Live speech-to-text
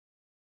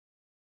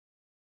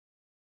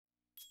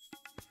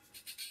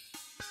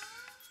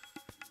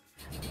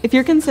If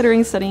you're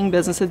considering studying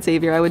business at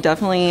Xavier, I would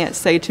definitely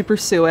say to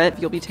pursue it.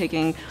 You'll be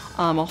taking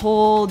a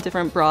whole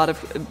different broad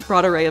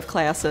array of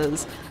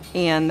classes,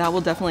 and that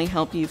will definitely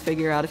help you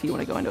figure out if you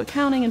want to go into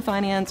accounting and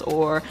finance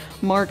or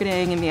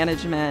marketing and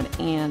management,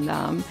 and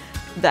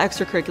the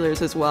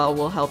extracurriculars as well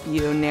will help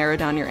you narrow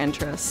down your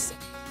interests.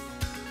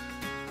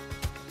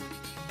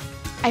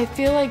 I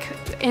feel like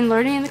in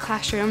learning in the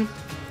classroom,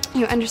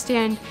 you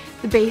understand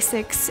the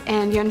basics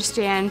and you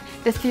understand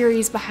the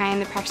theories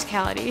behind the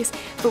practicalities.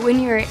 But when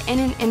you're in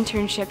an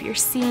internship, you're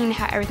seeing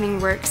how everything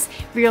works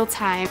real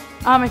time.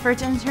 My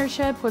first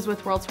internship was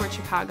with World Sport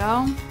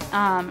Chicago,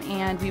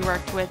 and we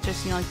worked with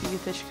just like the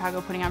youth of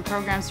Chicago, putting on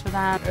programs for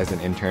them. As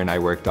an intern, I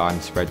worked on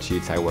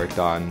spreadsheets. I worked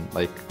on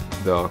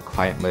the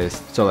client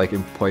list, so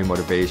employee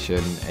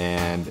motivation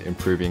and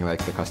improving the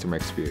customer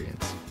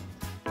experience.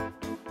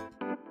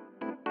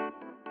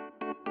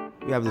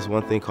 We have this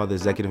one thing called the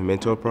Executive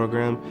Mentor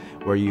Program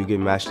where you get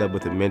matched up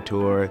with a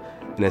mentor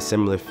in a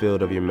similar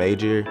field of your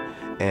major.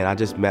 And I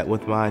just met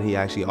with mine. He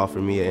actually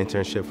offered me an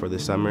internship for the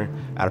summer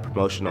at a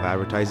promotional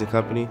advertising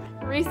company.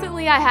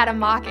 Recently I had a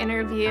mock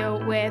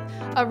interview with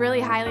a really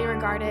highly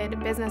regarded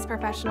business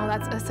professional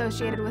that's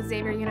associated with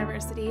Xavier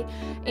University,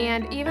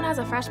 and even as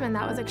a freshman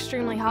that was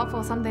extremely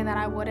helpful, something that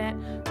I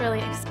wouldn't really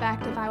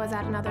expect if I was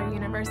at another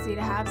university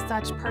to have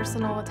such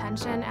personal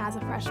attention as a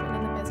freshman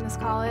in the business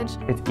college.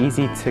 It's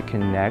easy to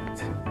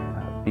connect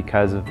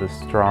because of the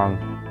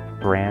strong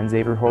brand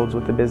Xavier holds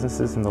with the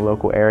businesses in the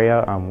local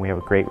area. We have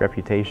a great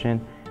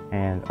reputation,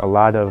 and a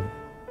lot of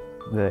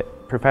the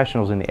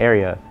professionals in the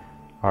area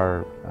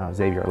are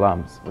Xavier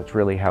alums, which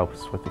really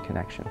helps with the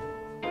connection.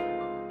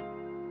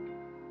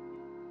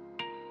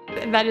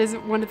 That is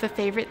one of the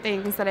favorite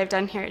things that I've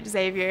done here at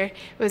Xavier,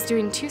 was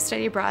doing 2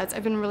 study abroads.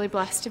 I've been really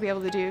blessed to be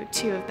able to do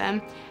 2 of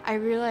them. I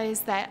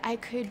realized that I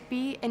could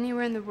be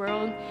anywhere in the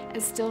world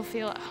and still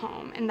feel at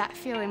home, and that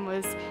feeling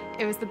was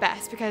the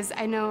best, because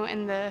I know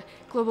in the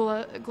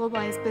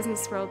globalized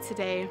business world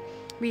today,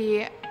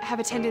 we have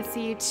a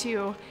tendency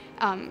to,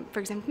 for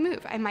example,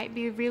 move. I might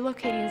be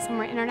relocating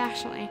somewhere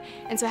internationally,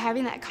 and so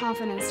having that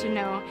confidence to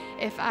know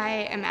if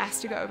I am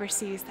asked to go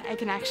overseas that I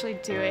can actually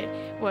do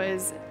it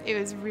was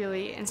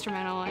really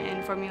instrumental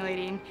in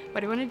formulating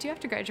what I want to do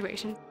after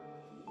graduation.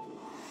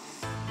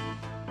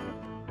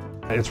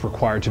 It's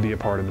required to be a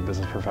part of the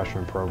business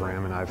profession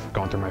program, and I've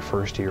gone through my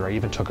first year. I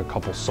even took a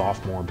couple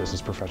sophomore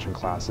business profession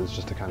classes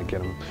just to kind of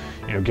get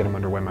them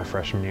underway my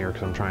freshman year,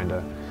 because I'm trying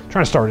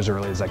to start as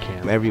early as I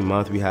can. Every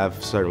month we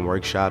have certain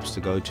workshops to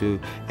go to,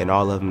 and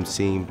all of them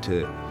seem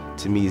to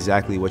me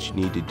exactly what you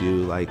need to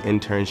do, like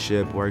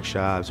internship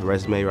workshops,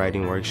 resume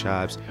writing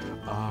workshops.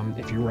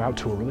 If you were out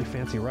to a really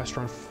fancy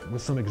restaurant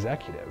with some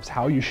executives,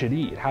 how you should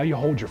eat, how you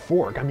hold your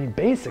fork. I mean,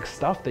 basic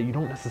stuff that you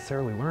don't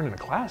necessarily learn in a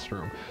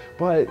classroom,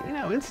 but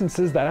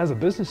instances that as a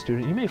business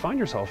student you may find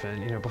yourself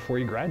in, before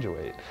you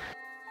graduate.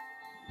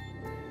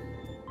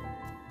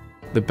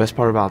 The best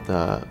part about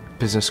the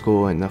business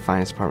school and the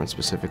finance department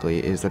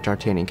specifically is the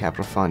D'Artagnan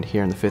Capital Fund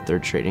here in the Fifth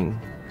Third Trading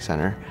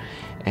Center.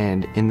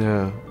 And in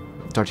the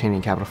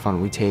D'Artagnan Capital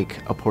Fund, we take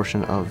a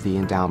portion of the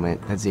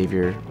endowment that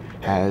Xavier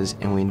has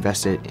and we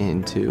invest it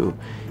into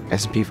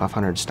S&P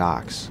 500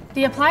 stocks.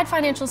 The Applied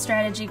Financial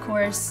Strategy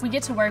course, we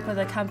get to work with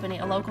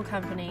a local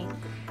company,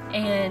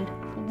 and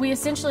we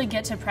essentially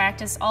get to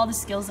practice all the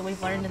skills that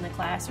we've learned in the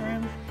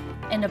classroom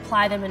and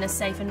apply them in a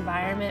safe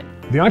environment.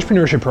 The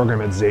entrepreneurship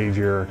program at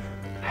Xavier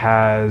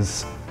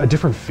has a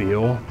different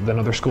feel than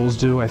other schools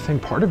do. I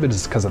think part of it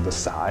is because of the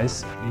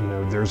size.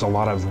 There's a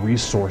lot of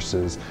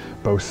resources,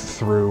 both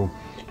through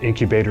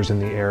incubators in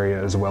the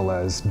area as well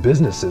as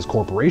businesses,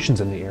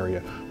 corporations in the area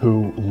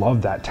who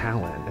love that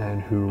talent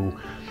and who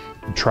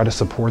try to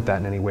support that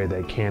in any way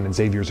they can, and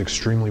Xavier's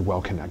extremely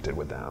well connected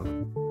with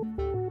them.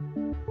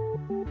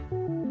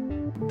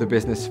 The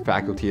business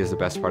faculty is the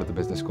best part of the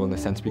business school in the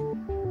sense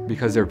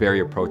because they're very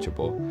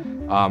approachable.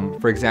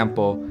 For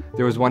example,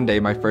 there was one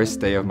day, my first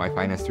day of my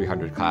Finance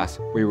 300 class,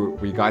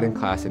 we got in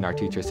class and our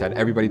teacher said,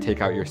 everybody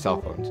take out your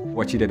cell phones.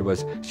 What she did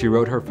was she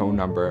wrote her phone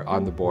number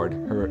on the board,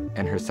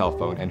 her cell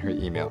phone and her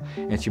email,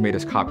 and she made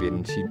us copy it,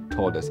 and she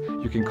told us,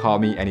 you can call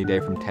me any day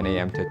from 10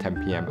 a.m. to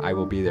 10 p.m. I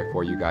will be there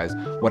for you guys.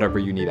 Whatever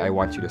you need, I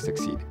want you to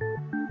succeed.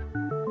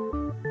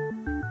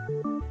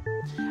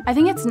 I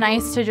think it's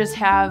nice to just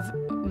have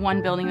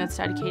one building that's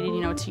dedicated,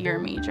 to your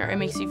major. It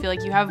makes you feel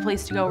like you have a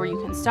place to go where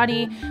you can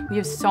study. We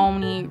have so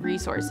many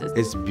resources.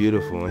 It's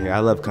beautiful in here. I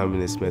love coming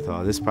to Smith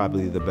Hall. This is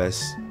probably the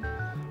best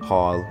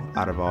hall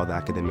out of all the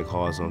academic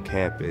halls on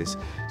campus.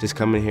 Just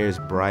coming here is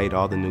bright,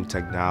 all the new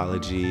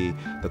technology,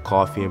 the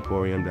coffee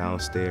emporium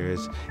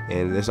downstairs,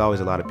 and there's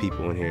always a lot of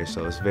people in here,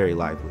 so it's very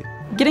lively.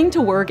 Getting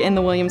to work in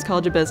the Williams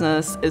College of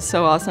Business is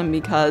so awesome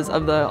because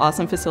of the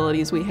awesome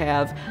facilities we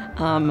have.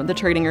 The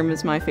trading room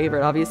is my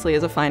favorite, obviously,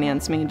 as a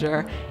finance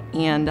major,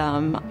 and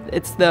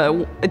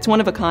it's one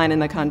of a kind in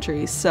the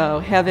country. So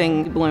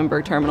having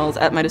Bloomberg terminals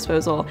at my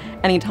disposal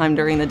anytime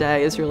during the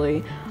day is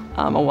really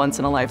a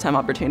once-in-a-lifetime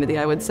opportunity,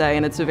 I would say,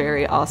 and it's a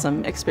very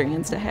awesome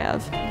experience to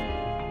have.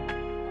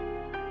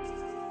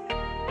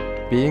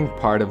 being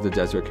part of the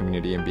Jesuit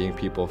community and being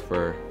people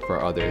for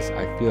others,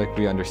 I feel like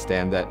we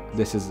understand that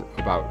this is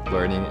about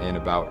learning and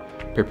about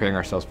preparing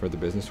ourselves for the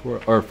business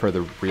world, or for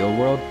the real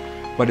world,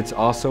 but it's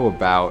also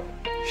about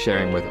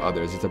sharing with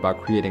others. It's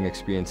about creating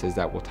experiences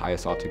that will tie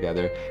us all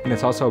together, and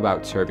it's also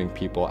about serving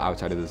people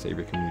outside of the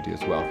Xavier community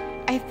as well.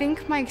 I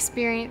think my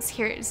experience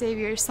here at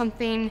Xavier is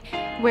something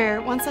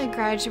where once I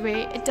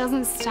graduate, it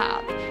doesn't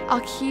stop.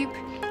 I'll keep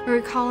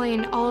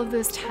recalling all of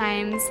those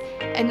times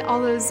and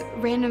all those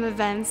random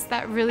events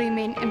that really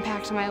made an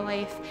impact on my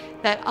life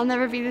that I'll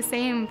never be the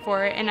same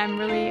for, and I'm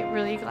really,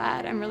 really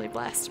glad. I'm really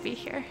blessed to be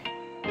here.